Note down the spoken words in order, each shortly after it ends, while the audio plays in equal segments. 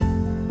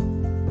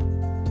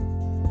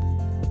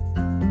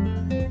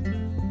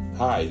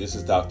Hi, this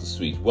is Dr.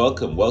 Sweet.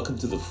 Welcome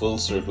to the Full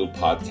Circle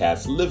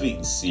Podcast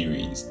Living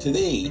Series.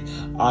 Today,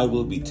 I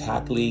will be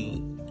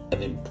tackling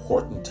an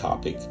important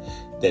topic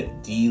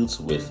that deals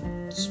with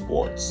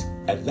sports,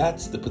 and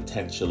that's the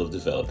potential of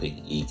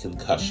developing a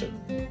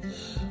concussion.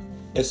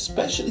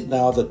 Especially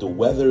now that the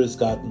weather has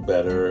gotten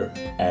better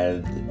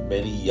and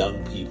many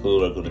young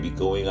people are going to be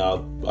going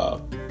out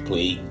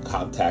playing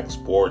contact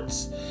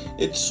sports,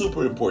 it's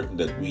super important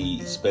that we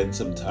spend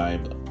some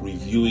time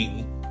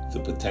reviewing the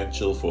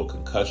potential for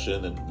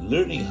concussion and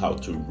learning how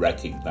to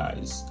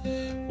recognize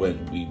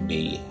when we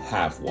may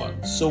have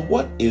one. So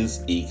what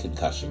is a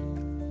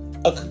concussion?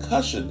 A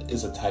concussion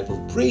is a type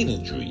of brain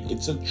injury.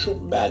 It's a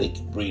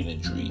traumatic brain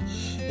injury.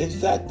 In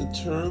fact, the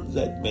term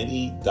that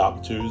many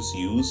doctors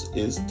use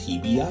is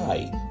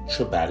TBI,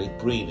 traumatic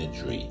brain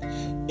injury.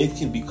 It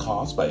can be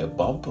caused by a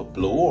bump, a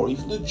blow, or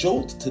even a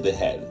jolt to the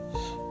head.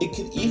 It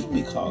can even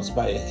be caused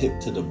by a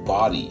hit to the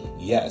body.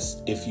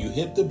 Yes, if you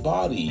hit the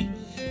body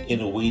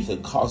in a way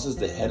that causes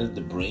the head and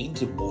the brain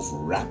to move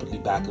rapidly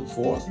back and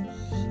forth,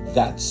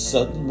 that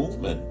sudden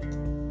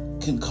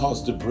movement can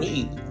cause the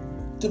brain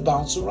to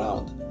bounce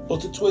around or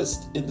to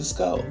twist in the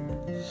skull.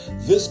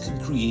 This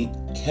can create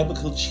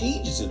chemical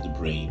changes in the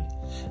brain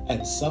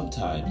and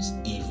sometimes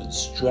even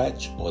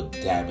stretch or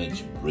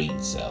damage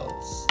brain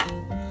cells.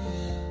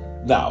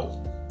 Now,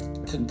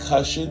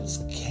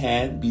 concussions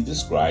can be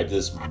described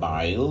as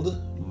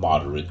mild,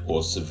 moderate,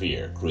 or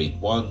severe, grade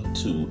 1,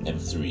 2,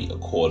 and 3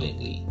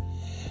 accordingly.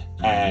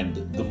 And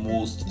the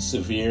most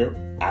severe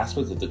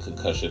aspect of the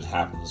concussion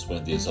happens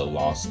when there's a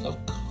loss of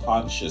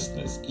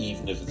consciousness,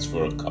 even if it's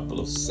for a couple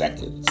of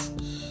seconds.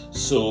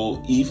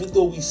 So even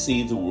though we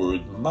say the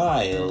word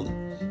mild,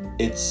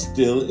 it's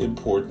still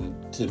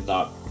important to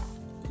not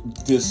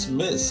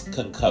dismiss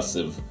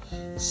concussive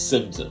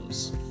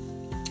symptoms.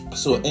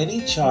 So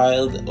any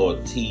child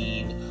or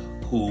teen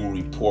who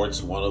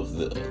reports one of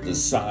the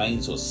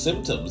signs or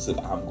symptoms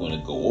that I'm going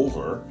to go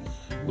over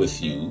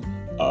with you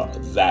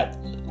that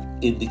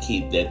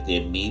indicate that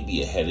there may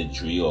be a head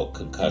injury or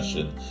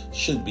concussion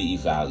should be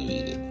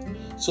evaluated.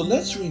 So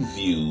let's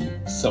review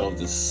some of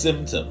the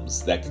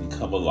symptoms that can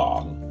come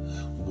along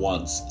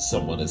once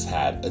someone has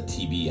had a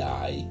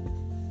TBI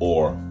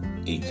or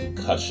a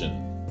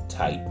concussion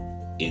type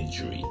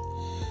injury.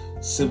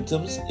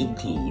 Symptoms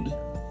include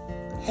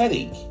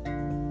headache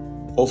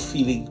or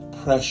feeling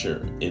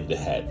pressure in the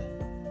head.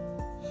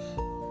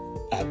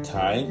 At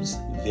times,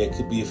 there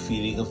could be a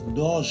feeling of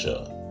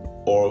nausea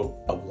or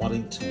a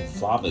wanting to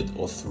vomit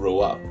or throw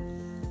up.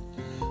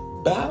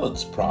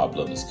 Balance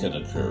problems can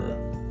occur.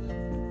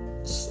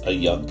 A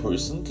young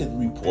person can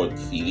report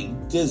feeling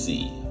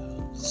dizzy.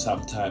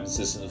 Sometimes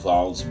this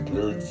involves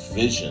blurred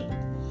vision.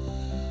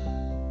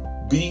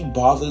 Being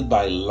bothered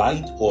by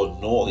light or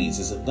noise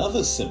is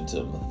another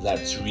symptom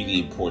that's really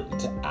important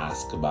to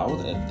ask about.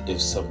 And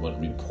if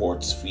someone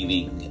reports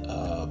feeling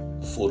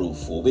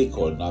photophobic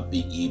or not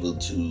being able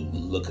to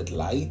look at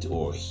light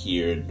or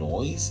hear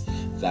noise,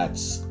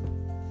 that's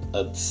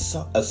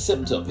a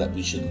symptom that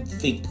we should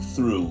think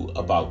through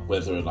about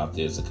whether or not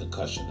there's a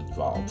concussion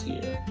involved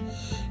here.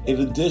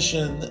 In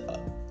addition,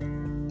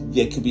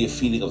 there could be a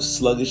feeling of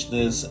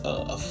sluggishness,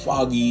 a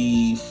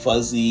foggy,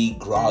 fuzzy,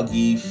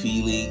 groggy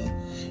feeling,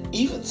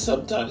 even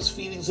sometimes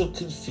feelings of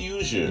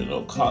confusion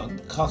or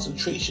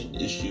concentration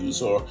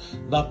issues or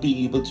not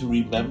being able to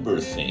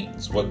remember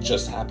things, what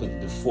just happened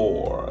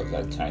before,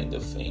 that kind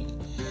of thing.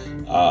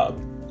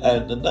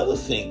 And another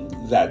thing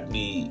that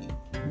may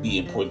be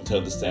important to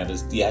understand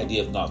is the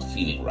idea of not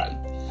feeling right.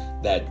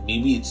 That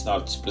maybe it's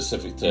not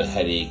specific to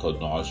headache or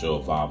nausea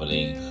or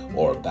vomiting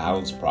or a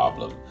balance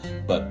problem,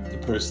 but the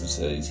person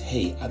says,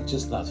 hey, I'm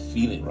just not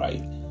feeling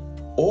right,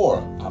 or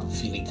I'm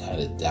feeling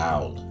kind of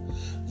down.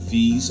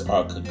 These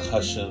are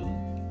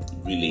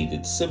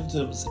concussion-related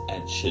symptoms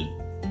and should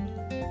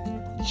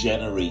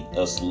generate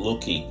us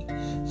looking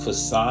for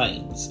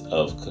signs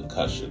of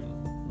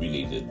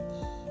concussion-related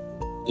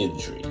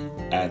injury.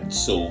 And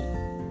so,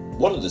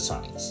 what are the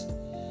signs?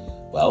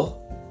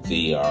 Well,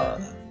 they are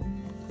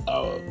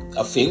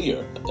a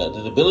failure, an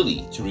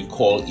inability to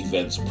recall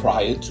events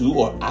prior to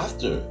or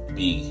after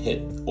being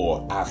hit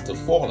or after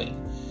falling.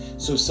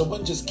 So if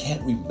someone just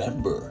can't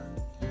remember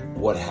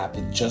what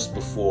happened just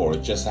before or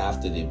just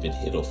after they've been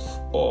hit or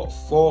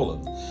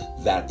fallen,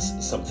 that's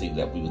something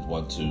that we would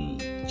want to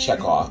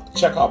check our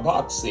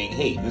box saying,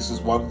 hey, this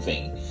is one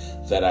thing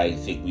that I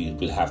think we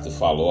will have to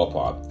follow up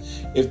on.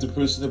 If the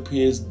person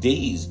appears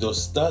dazed or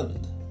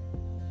stunned,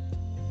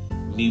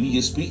 maybe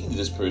you're speaking to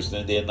this person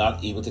and they're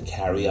not able to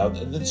carry out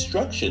an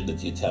instruction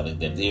that you're telling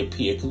them. They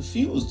appear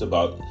confused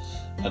about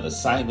an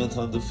assignment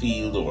on the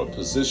field or a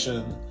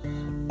position,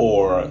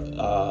 or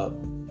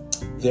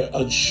they're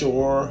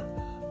unsure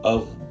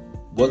of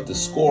what the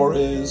score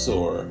is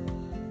or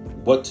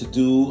what to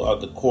do on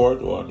the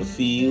court or on the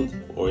field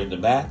or in the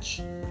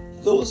match.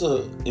 Those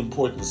are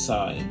important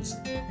signs.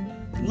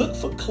 Look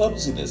for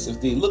clumsiness.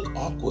 If they look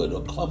awkward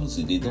or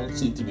clumsy, they don't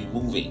seem to be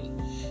moving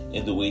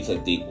in the way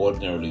that they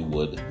ordinarily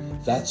would,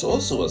 that's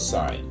also a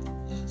sign.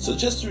 So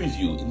just to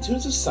review, in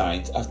terms of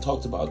signs, I've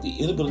talked about the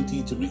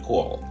inability to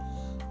recall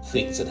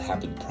things that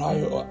happen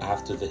prior or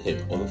after the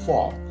hit or the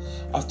fall.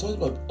 I've talked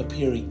about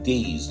appearing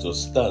dazed or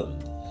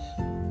stunned,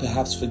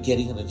 perhaps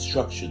forgetting an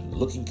instruction,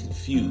 looking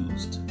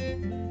confused.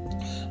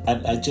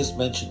 And I just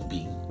mentioned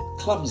being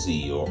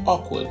clumsy or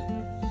awkward.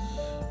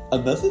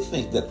 Another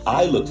thing that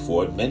I look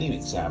for, and many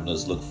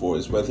examiners look for,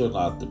 is whether or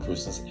not the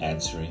person is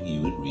answering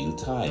you in real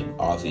time.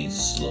 Are they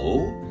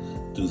slow?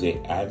 Do they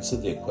answer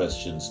their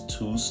questions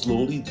too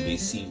slowly? Do they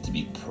seem to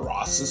be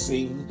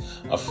processing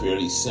a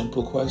fairly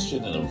simple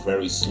question in a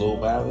very slow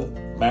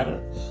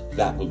manner?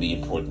 That would be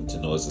important to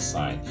know as a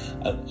sign.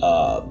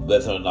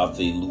 Whether or not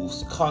they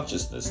lose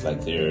consciousness,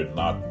 like they're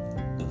not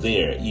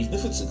there, even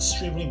if it's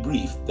extremely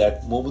brief,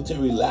 that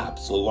momentary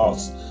lapse or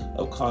loss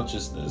of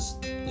consciousness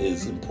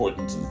is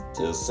important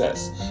to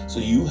assess. So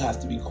you have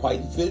to be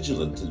quite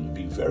vigilant and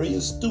be very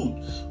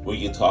astute when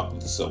you're talking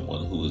to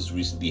someone who has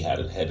recently had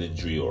a head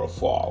injury or a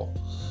fall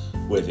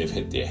where they've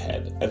hit their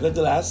head. And then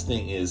the last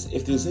thing is,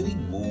 if there's any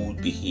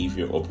mood,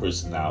 behavior, or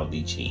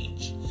personality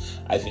change,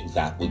 I think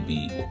that would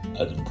be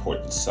an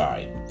important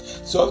sign.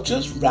 So I've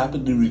just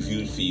rapidly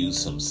reviewed for you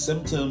some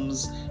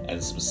symptoms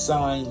and some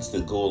signs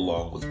that go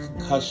along with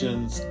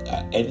concussions.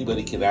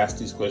 Anybody can ask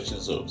these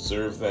questions or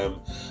observe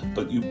them,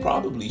 but you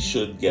probably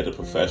should get a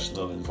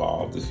professional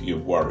involved if you're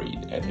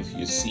worried and if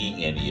you're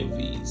seeing any of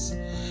these.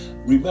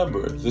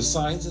 Remember, the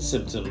signs and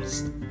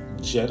symptoms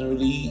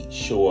generally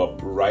show up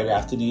right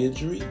after the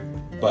injury,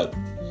 but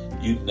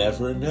you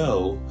never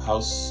know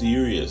how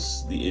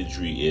serious the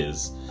injury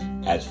is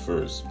at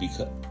first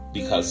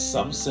because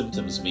some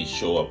symptoms may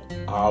show up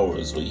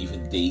hours or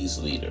even days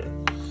later.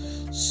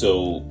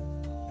 So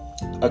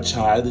a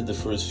child in the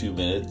first few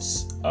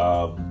minutes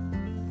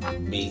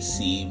may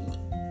seem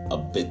a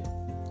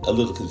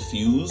little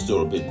confused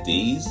or a bit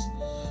dazed,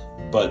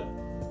 but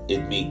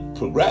it may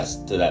progress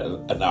to that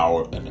an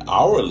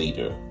hour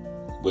later.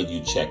 When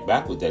you check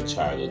back with that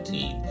child or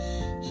teen,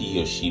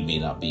 he or she may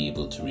not be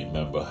able to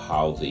remember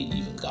how they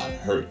even got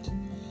hurt.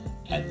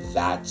 And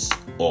that's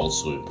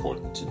also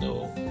important to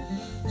know.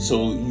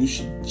 So you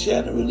should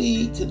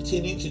generally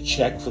continue to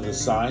check for the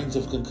signs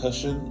of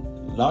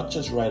concussion, not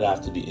just right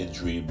after the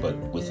injury, but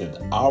within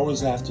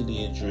hours after the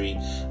injury,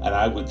 and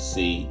I would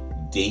say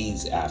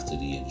days after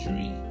the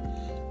injury.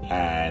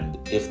 And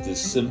if the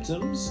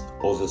symptoms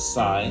or the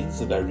signs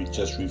that I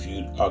just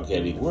reviewed are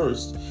getting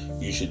worse,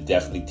 you should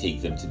definitely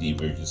take them to the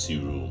emergency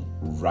room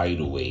right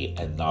away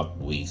and not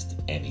waste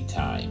any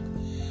time.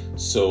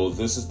 So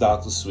this is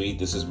Dr. Sweet.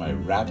 This is my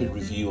rapid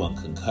review on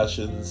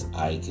concussions.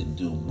 I can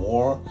do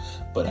more,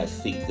 but I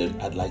think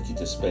that I'd like you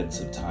to spend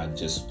some time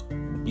just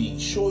being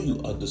sure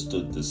you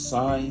understood the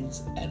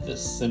signs and the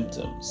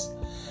symptoms.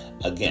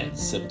 Again,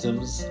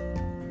 symptoms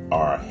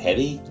are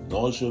headache,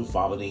 nausea,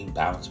 vomiting,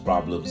 balance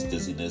problems,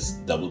 dizziness,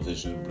 double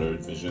vision,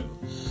 blurred vision,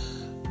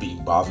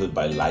 being bothered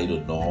by light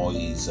or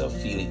noise,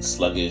 feeling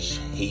sluggish,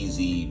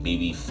 hazy,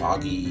 maybe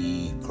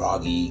foggy,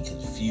 groggy,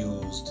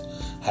 confused,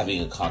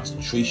 having a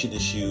concentration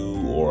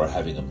issue or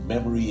having a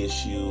memory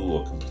issue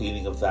or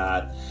complaining of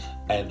that,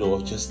 and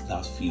or just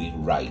not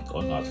feeling right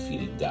or not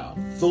feeling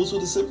down. Those were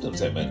the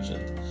symptoms I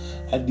mentioned.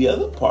 And the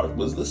other part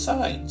was the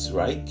signs,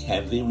 right?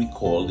 Can they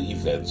recall the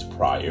events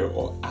prior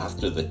or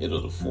after the hit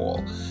or the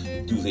fall?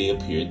 Do they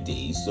appear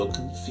dazed or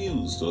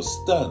confused or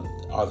stunned?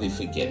 Are they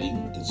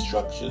forgetting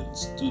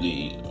instructions?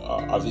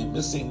 Are they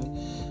missing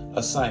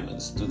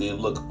assignments? Do they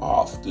look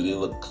off? Do they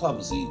look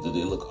clumsy? Do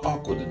they look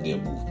awkward in their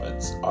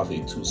movements? Are they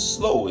too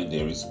slow in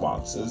their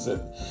responses?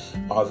 And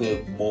are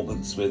there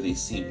moments where they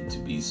seem to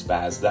be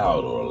spazzed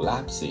out or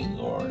lapsing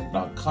or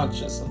not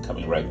conscious and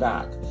coming right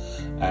back?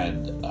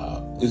 And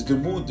is the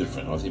mood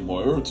different? Are they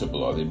more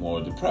irritable? Are they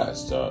more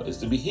depressed? Is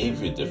the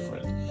behavior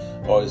different?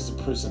 Or is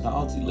the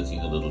personality looking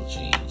a little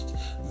changed?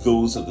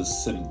 Those are the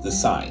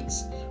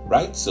signs,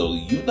 right? So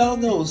you now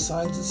know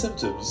signs and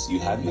symptoms. You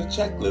have your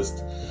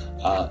checklist.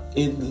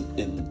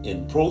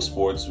 In pro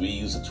sports, we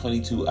use a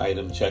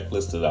 22-item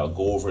checklist that I'll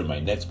go over in my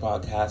next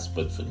podcast.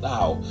 But for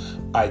now,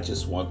 I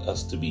just want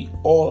us to be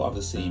all on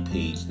the same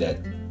page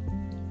that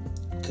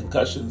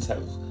concussions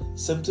have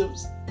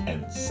symptoms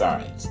and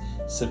signs.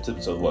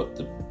 Symptoms are what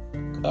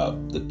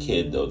the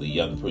kid or the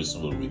young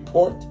person will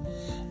report,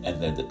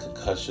 and then the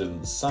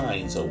concussion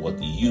signs are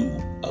what you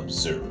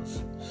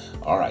observe.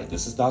 All right,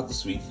 this is Dr.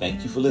 Sweet.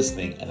 Thank you for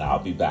listening, and I'll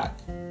be back.